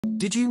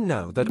Did you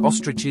know that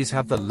ostriches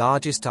have the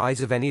largest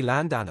eyes of any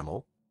land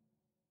animal?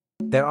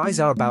 Their eyes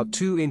are about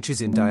 2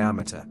 inches in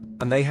diameter,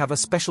 and they have a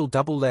special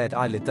double-layered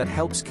eyelid that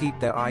helps keep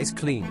their eyes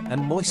clean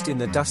and moist in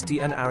the dusty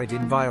and arid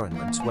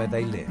environments where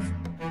they live.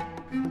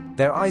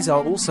 Their eyes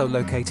are also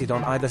located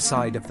on either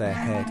side of their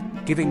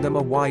head, giving them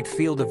a wide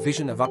field of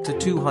vision of up to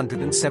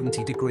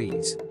 270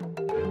 degrees.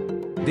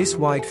 This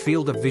wide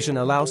field of vision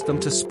allows them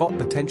to spot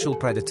potential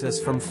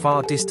predators from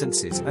far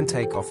distances and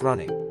take off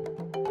running.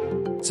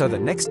 So the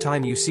next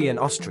time you see an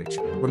ostrich,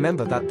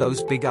 remember that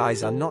those big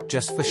eyes are not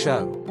just for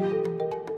show.